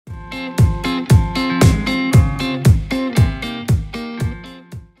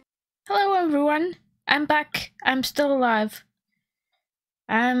I'm back. I'm still alive.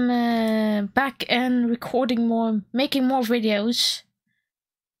 I'm back and recording more, making more videos.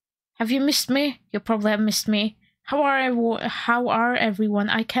 Have you missed me? You probably have missed me. How are everyone?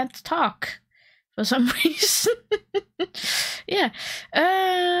 I can't talk for some reason. Yeah.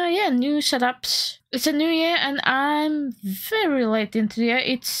 Yeah, new setups. It's a new year and I'm very late into the year.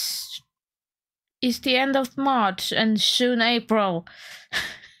 It's the end of March and soon April.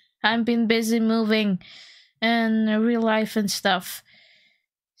 I've been busy moving and real life and stuff.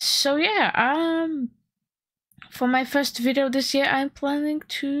 So yeah, for my first video this year, I'm planning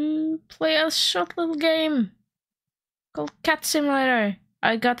to play a short little game called Cat Simulator.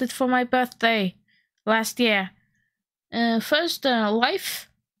 I got it for my birthday last year. First,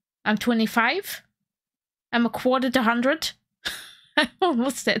 life. I'm 25. I'm a quarter to 100. I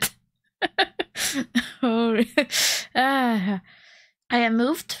almost said. Oh, I have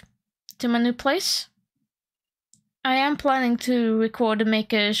moved to my new place. I am planning to record and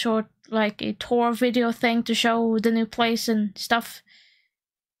make a short, like a tour video thing to show the new place and stuff.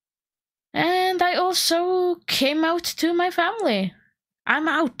 And I also came out to my family. I'm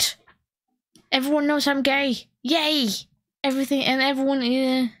out. Everyone knows I'm gay. Yay! Everything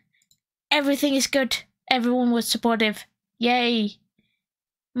is good. Everyone was supportive. Yay!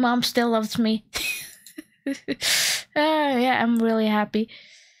 Mom still loves me. Yeah, I'm really happy.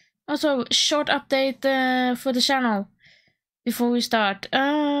 Also, short update for the channel before we start.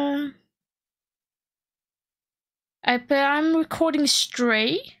 I'm recording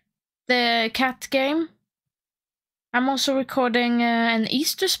Stray, the cat game. I'm also recording an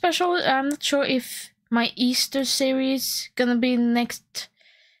Easter special. I'm not sure if my Easter series gonna be next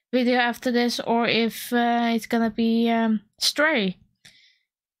video after this or if it's gonna be Stray.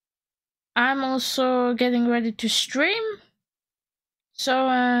 I'm also getting ready to stream. So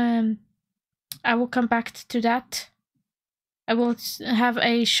I will come back to that. I will have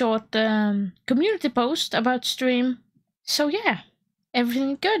a short community post about stream. So yeah,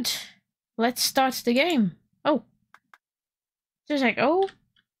 everything good. Let's start the game. Oh, just like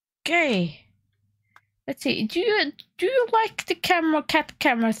okay. Let's see. Do you like the cat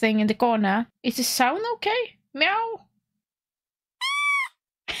camera thing in the corner? Is the sound okay? Meow.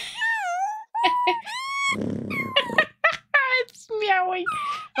 It's meowing.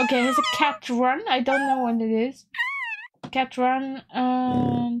 Okay, there's a cat run. I don't know what it is. Cat run,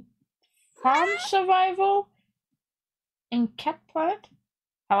 farm survival, and cat planet.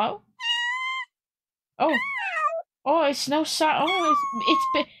 Hello? Oh, it's no sound.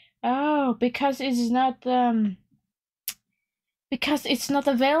 Oh, because it's not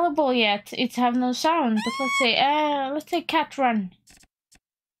available yet. It have no sound. But let's say cat run.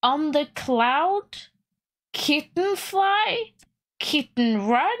 On the cloud, kitten fly, kitten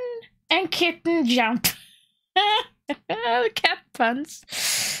run, and kitten jump. Cat puns.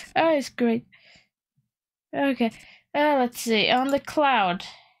 Oh, it's great. Okay. Let's see. On the cloud.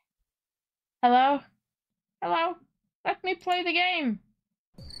 Hello? Hello? Let me play the game.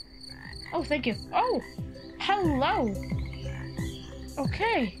 Oh, thank you. Oh, hello.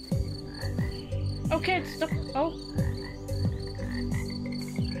 Okay. Okay, stop. Oh.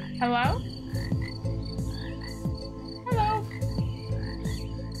 Hello? Hello?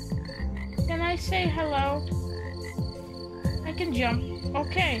 Can I say hello? I can jump.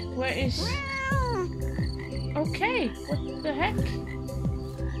 Okay, where is... Okay, what the heck?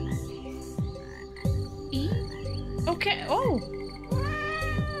 E? Okay, oh!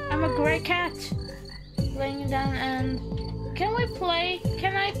 I'm a grey cat. Laying down and... Can we play?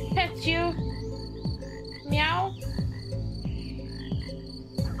 Can I pet you? Meow?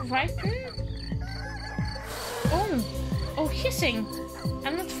 Frightened? Oh, hissing.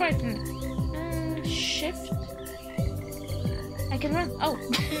 I'm not frightened. Shift. I can run. Oh,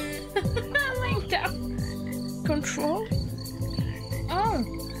 I'm laying down. Control. Oh.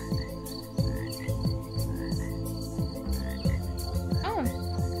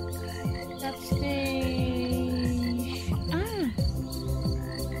 That's the.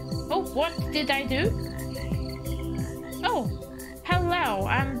 Oh, what did I do? Oh. Hello,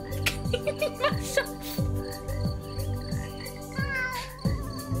 I'm myself.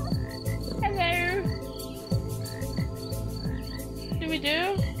 Hello. Do we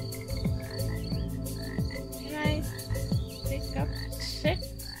do? Can I pick up sit?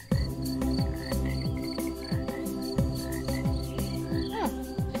 Oh,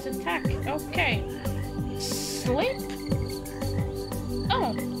 just attack. Okay. Sleep?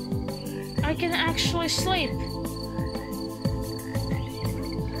 Oh, I can actually sleep.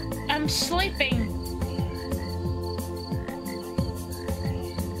 I'm sleeping.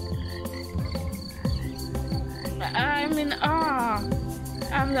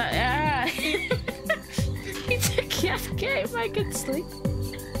 I'm not. It's a cat game. I can sleep.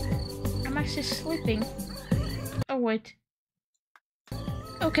 I'm actually sleeping. Oh wait.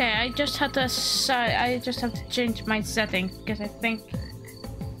 Okay, I just have to change my setting because I think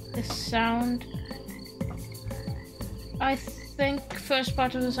the sound. I think first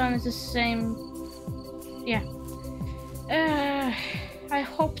part of the sound is the same. Yeah. I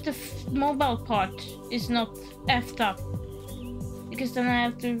hope the mobile part is not effed up because then I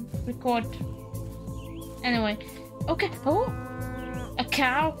have to record. Anyway, okay. Oh, a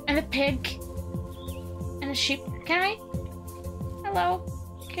cow and a pig and a sheep. Can I? Hello.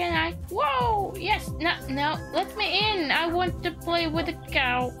 Can I? Whoa! Yes. No. No. Let me in. I want to play with a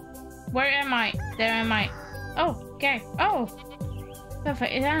cow. Where am I? There am I. Oh. Okay. Oh.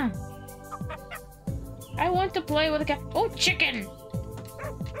 Perfect. Yeah. I want to play with a cow. Oh, chicken.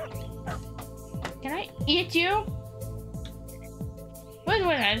 Can I eat you? Wait.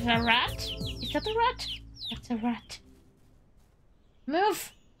 Is that a rat? Is that a rat? That's a rat.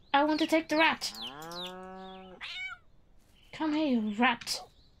 Move! I want to take the rat. Come here, you rat.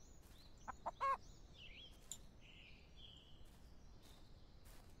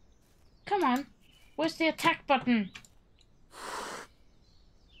 Come on. Where's the attack button?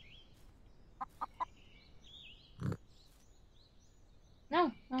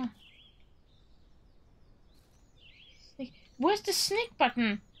 No. Where's the sneak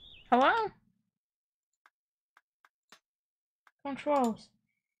button? Hello? Controls.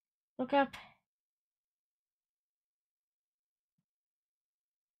 Look up.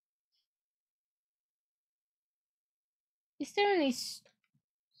 Is there any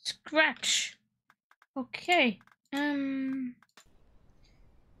scratch? Okay.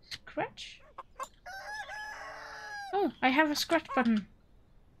 Scratch? Oh, I have a scratch button.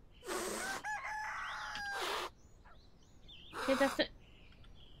 Okay, that's it.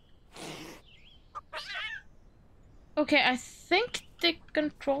 Okay, I think the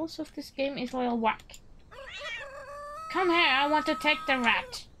controls of this game is a little whack. Come here, I want to take the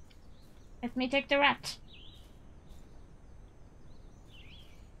rat. Let me take the rat.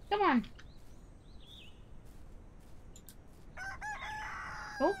 Come on.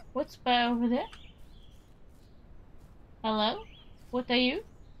 Oh, what's by over there? Hello? What are you?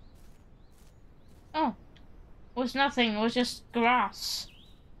 Oh, it was nothing. It was just grass.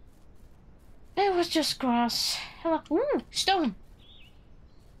 It was just grass. Hello. Ooh, stone.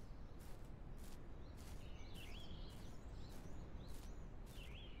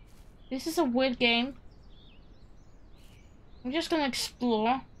 This is a weird game. I'm just gonna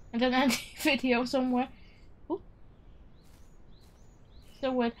explore and then end the video somewhere. Ooh.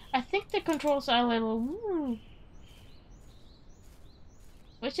 So weird. I think the controls are a little. Ooh.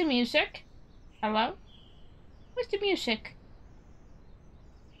 Where's the music? Hello? Where's the music?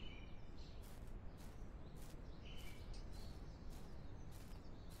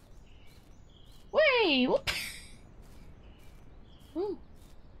 Wait! Whoop! Ooh.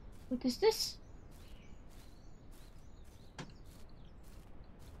 What is this?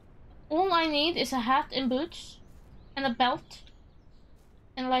 All I need is a hat and boots and a belt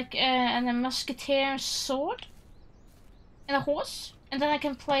and like and a musketeer sword and a horse, and then I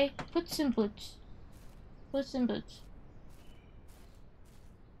can play Puss in Boots. Puss in Boots.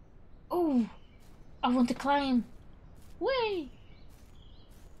 Oh, I want to climb. Way.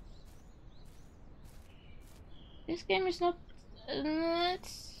 This game is not.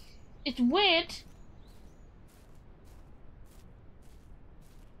 It's weird.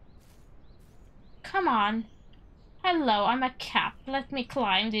 Come on. Hello, I'm a cat. Let me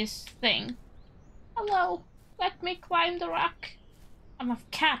climb this thing. Hello, let me climb the rock. I'm a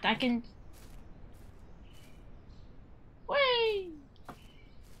cat. I can. Way.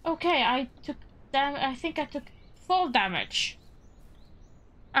 Okay, I took I think I took fall damage.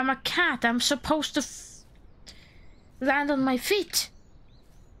 I'm a cat. I'm supposed to land on my feet.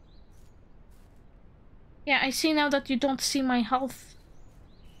 Yeah, I see now that you don't see my health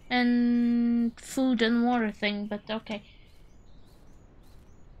and food and water thing, but okay.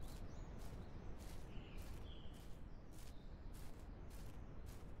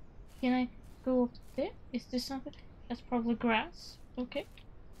 Can I go up there? Is this something? That's probably grass. Okay.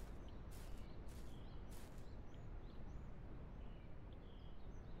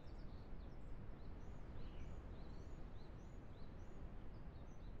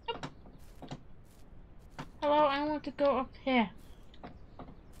 Hello, I want to go up here.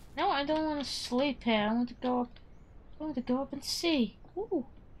 No, I don't want to sleep here. I want to go up. I want to go up and see. Ooh.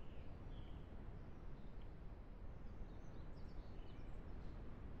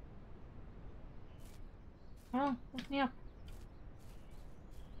 Oh, let me up.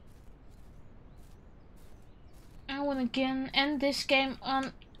 I wanna again end this game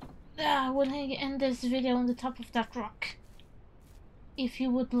on... I wanna end this video on the top of that rock. If you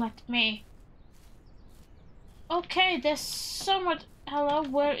would let me. Okay, there's so much... Hello,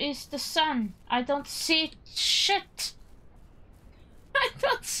 where is the sun? I don't see shit. I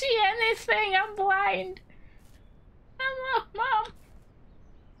don't see anything. I'm blind. Hello, Mom.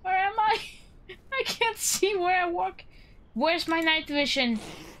 Where am I? I can't see where I walk. Where's my night vision?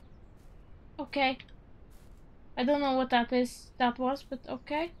 Okay. I don't know what that was, but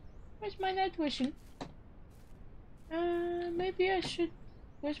okay. Where's my night vision? Maybe I should...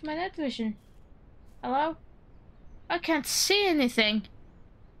 Where's my night vision? Hello? I can't see anything.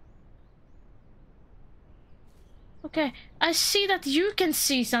 Okay, I see that you can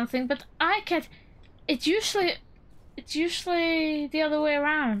see something, but I can't. It's usually the other way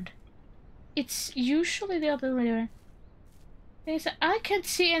around. It's usually the other way around. I can't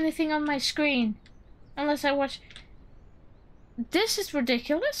see anything on my screen unless I watch. This is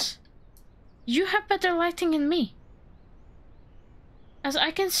ridiculous. You have better lighting than me. As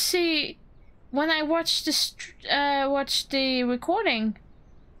I can see when I watch the recording.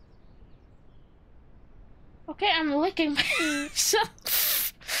 Okay, I'm licking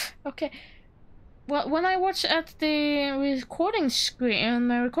myself. Okay. Well, when I watch at the recording screen, on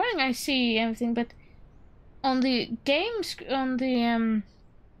my recording, I see everything, but on the games, on the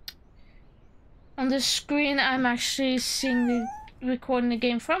screen, I'm actually seeing the recording the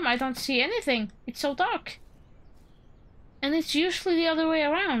game from. I don't see anything. It's so dark. And it's usually the other way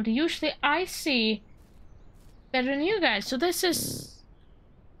around. Usually I see better than you guys. So this is...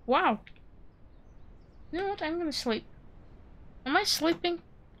 Wow. You know what? I'm gonna sleep. Am I sleeping?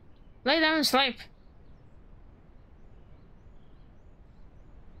 Lay down and sleep.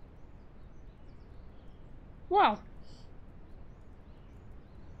 Wow.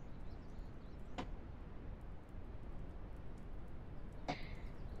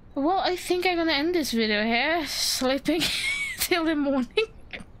 Well, I think I'm gonna end this video here. Sleeping till the morning.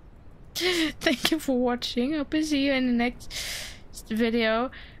 Thank you for watching. Hope to see you in the next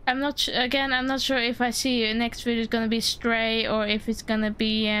video. I'm not sure if I see you. Next video is gonna be Stray or if it's gonna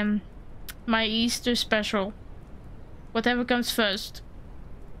be my Easter special. Whatever comes first.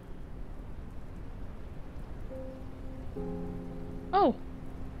 Oh,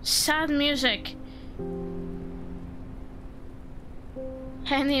 sad music.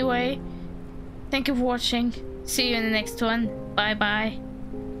 Anyway, thank you for watching. See you in the next one. Bye bye.